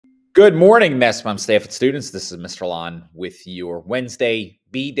Good morning, Mom staff and students. This is Mr. Lon with your Wednesday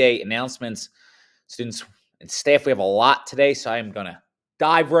B-Day announcements. Students and staff, we have a lot today, so I am going to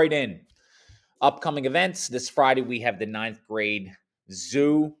dive right in. Upcoming events. This Friday, we have the 9th grade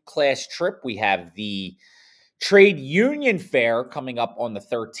zoo class trip. We have the trade union fair coming up on the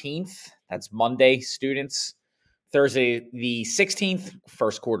 13th. That's Monday, students. Thursday, the 16th,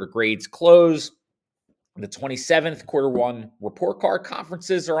 first quarter grades close. The 27th, quarter one report card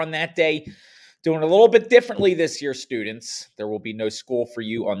conferences are on that day. Doing a little bit differently this year, students. There will be no school for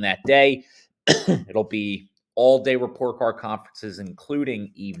you on that day. It'll be all-day report card conferences,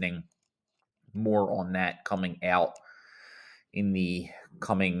 including evening. More on that coming out in the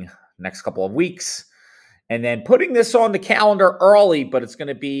coming next couple of weeks. And then putting this on the calendar early, but it's going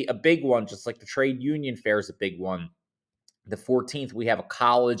to be a big one, just like the trade union fair is a big one. The 14th, we have a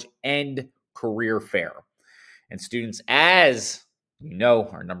college and career fair. And students, as you know,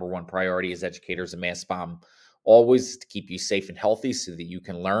 our number one priority as educators at Mastbaum, always to keep you safe and healthy so that you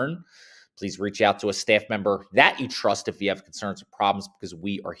can learn. Please reach out to a staff member that you trust if you have concerns or problems, because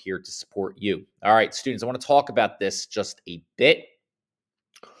we are here to support you. All right, students, I want to talk about this just a bit.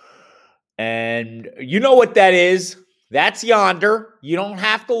 And you know what that is. That's Yonder. You don't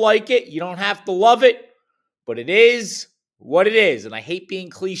have to like it. You don't have to love it. But it is what it is. And I hate being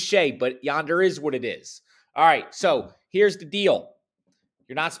cliche, but Yonder is what it is. All right, so here's the deal.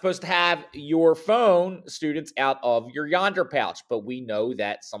 You're not supposed to have your phone, students, out of your Yonder pouch, but we know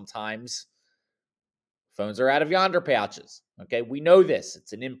that sometimes phones are out of Yonder pouches, okay? We know this.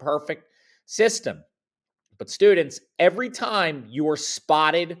 It's an imperfect system. But students, every time you are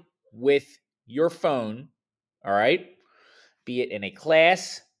spotted with your phone, all right, be it in a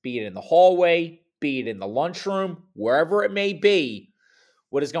class, be it in the hallway, be it in the lunchroom, wherever it may be,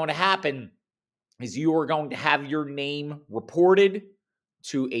 what is going to happen is you are going to have your name reported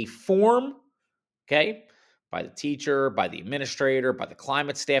to a form, okay, by the teacher, by the administrator, by the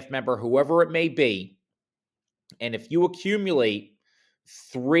climate staff member, whoever it may be. And if you accumulate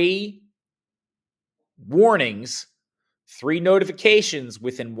 3 warnings, 3 notifications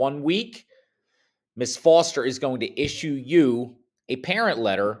within 1 week, Ms. Foster is going to issue you a parent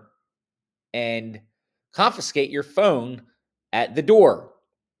letter and confiscate your phone at the door.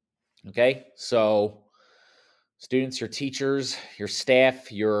 Okay, so students, your teachers, your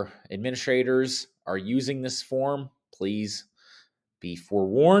staff, your administrators are using this form. Please be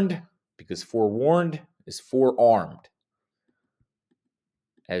forewarned, because forewarned is forearmed,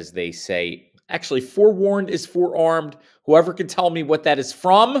 as they say. Actually, forewarned is forearmed. Whoever can tell me what that is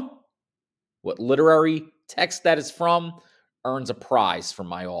from, what literary text that is from, earns a prize from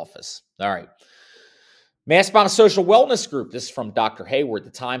my office. All right. Mastbaum Social Wellness Group. This is from Dr. Hayward.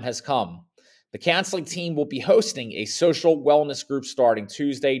 The time has come. The counseling team will be hosting a social wellness group starting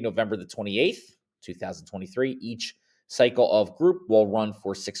Tuesday, November the 28th, 2023. Each cycle of group will run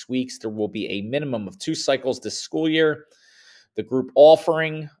for 6 weeks. There will be a minimum of 2 cycles this school year. The group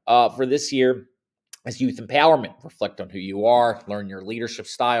offering for this year is youth empowerment. Reflect on who you are, learn your leadership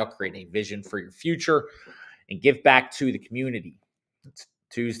style, create a vision for your future, and give back to the community. It's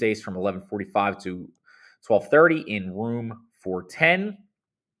Tuesdays from 11:45 to 12:30 in room 410.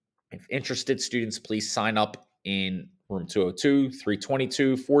 If interested, students, please sign up in room 202,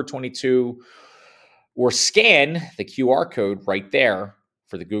 322, 422, or scan the QR code right there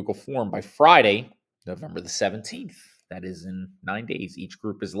for the Google form by Friday, November the 17th. That is in 9 days. Each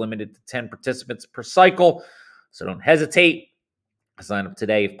group is limited to 10 participants per cycle, so don't hesitate. Sign up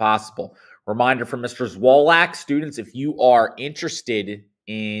today if possible. Reminder from Mr. Zwolak, students, if you are interested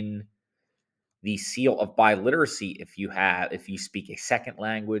in the seal of biliteracy, if you speak a second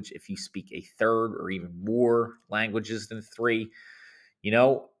language, if you speak a third or even more languages than 3,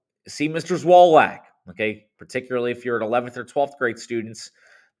 see Mr. Zwolak, okay? Particularly if you're at 11th or 12th grade students,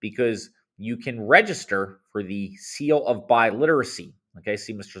 because you can register for the seal of biliteracy, okay?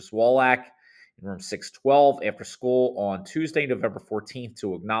 See Mr. Zwolak in room 612 after school on Tuesday, November 14th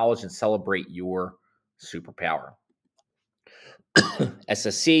to acknowledge and celebrate your superpower.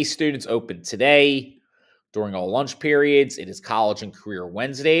 SSC students open today during all lunch periods. It is College and Career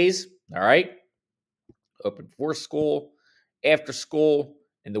Wednesdays. All right. Open for school, after school.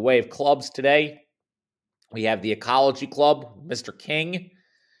 In the way of clubs today, we have the Ecology Club, Mr. King,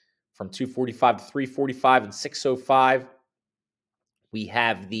 from 2:45 to 3:45 and 6:05. We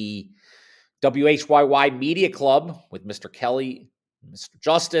have the WHYY Media Club with Mr. Kelly and Mr.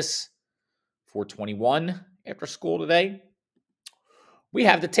 Justice, 4:21 after school today. We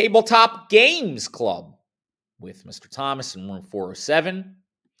have the Tabletop Games Club with Mr. Thomas in room 407.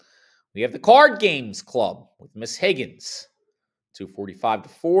 We have the Card Games Club with Miss Higgins, 2:45 to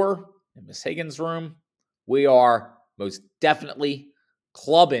 4 in Miss Higgins' room. We are most definitely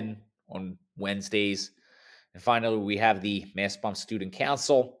clubbing on Wednesdays. And finally, we have the Mastbaum Student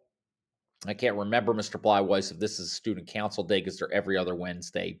Council. I can't remember, Mr. Blyweiss, if this is Student Council Day because they're every other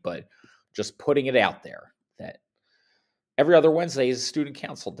Wednesday, but just putting it out there that every other Wednesday is Student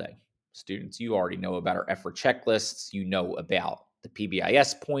Council Day. Students, you already know about our effort checklists. You know about the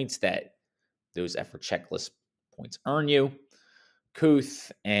PBIS points that those effort checklist points earn you.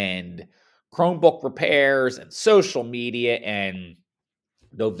 Kooth and Chromebook repairs and social media. And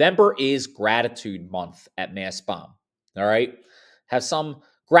November is gratitude month at Mastbaum. All right. Have some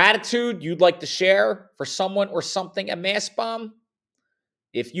gratitude you'd like to share for someone or something at Mastbaum?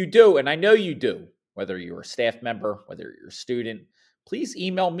 If you do, and I know you do, whether you're a staff member, whether you're a student, please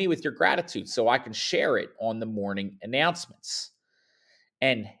email me with your gratitude so I can share it on the morning announcements.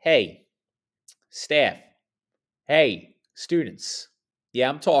 And hey, staff, hey, students, yeah,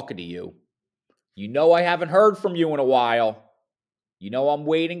 I'm talking to you. You know I haven't heard from you in a while. You know I'm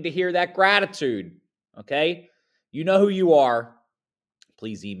waiting to hear that gratitude, okay? You know who you are.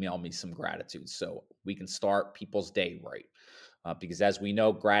 Please email me some gratitude so we can start people's day right. Because as we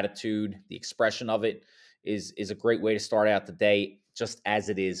know, gratitude, the expression of it, is a great way to start out the day, just as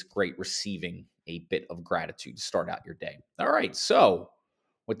it is great receiving a bit of gratitude to start out your day. All right, so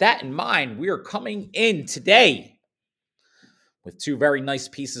with that in mind, we are coming in today with two very nice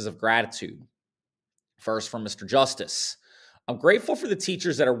pieces of gratitude. First, from Mr. Justice. I'm grateful for the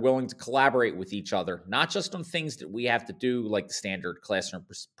teachers that are willing to collaborate with each other, not just on things that we have to do like the standard classroom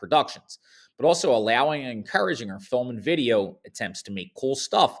productions, but also allowing and encouraging our film and video attempts to make cool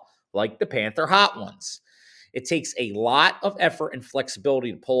stuff like the Panther Hot Ones. It takes a lot of effort and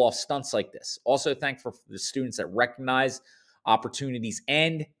flexibility to pull off stunts like this. Also thankful for the students that recognize opportunities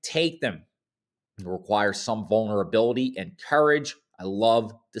and take them. It requires some vulnerability and courage. I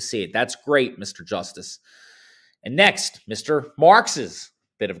love to see it. That's great, Mr. Justice. And next, Mr. Marx's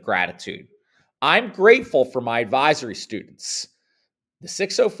bit of gratitude. I'm grateful for my advisory students. The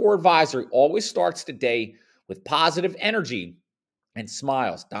 604 advisory always starts the day with positive energy and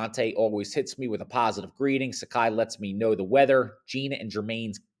smiles. Dante always hits me with a positive greeting. Sakai lets me know the weather. Gina and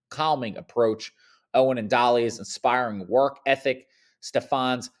Jermaine's calming approach. Owen and Dahlia's inspiring work ethic.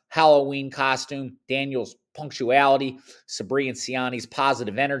 Stefan's Halloween costume. Daniel's punctuality. Sabri and Siani's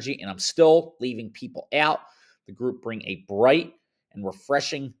positive energy. And I'm still leaving people out. The group bring a bright and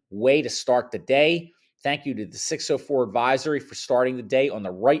refreshing way to start the day. Thank you to the 604 advisory for starting the day on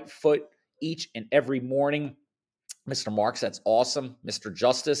the right foot each and every morning. Mr. Marks, that's awesome. Mr.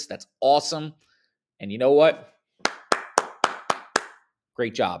 Justice, that's awesome. And you know what?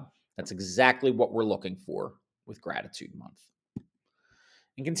 Great job. That's exactly what we're looking for with Gratitude Month.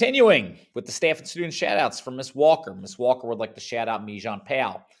 And continuing with the staff and student shout-outs from Ms. Walker. Ms. Walker would like to shout out Mijan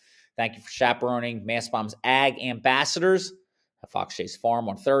Pal. Thank you for chaperoning Mastbaum's Ag Ambassadors at Fox Chase Farm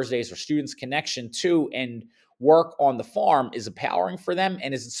on Thursdays. Our students' connection to and work on the farm is empowering for them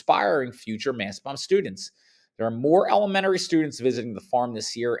and is inspiring future Mastbaum students. There are more elementary students visiting the farm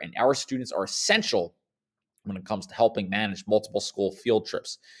this year, and our students are essential when it comes to helping manage multiple school field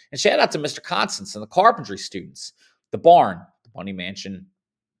trips. And shout out to Mr. Constance and the carpentry students. The barn, the Bunny Mansion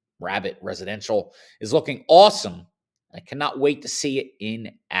Rabbit Residential, is looking awesome. I cannot wait to see it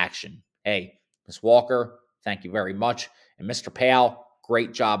in action. Hey, Ms. Walker, thank you very much. And Mr. Pal,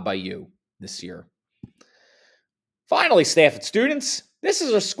 great job by you this year. Finally, staff and students, this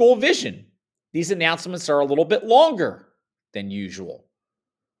is our school vision. These announcements are a little bit longer than usual.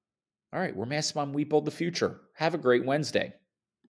 All right, we're Mastbaum. We build the future. Have a great Wednesday.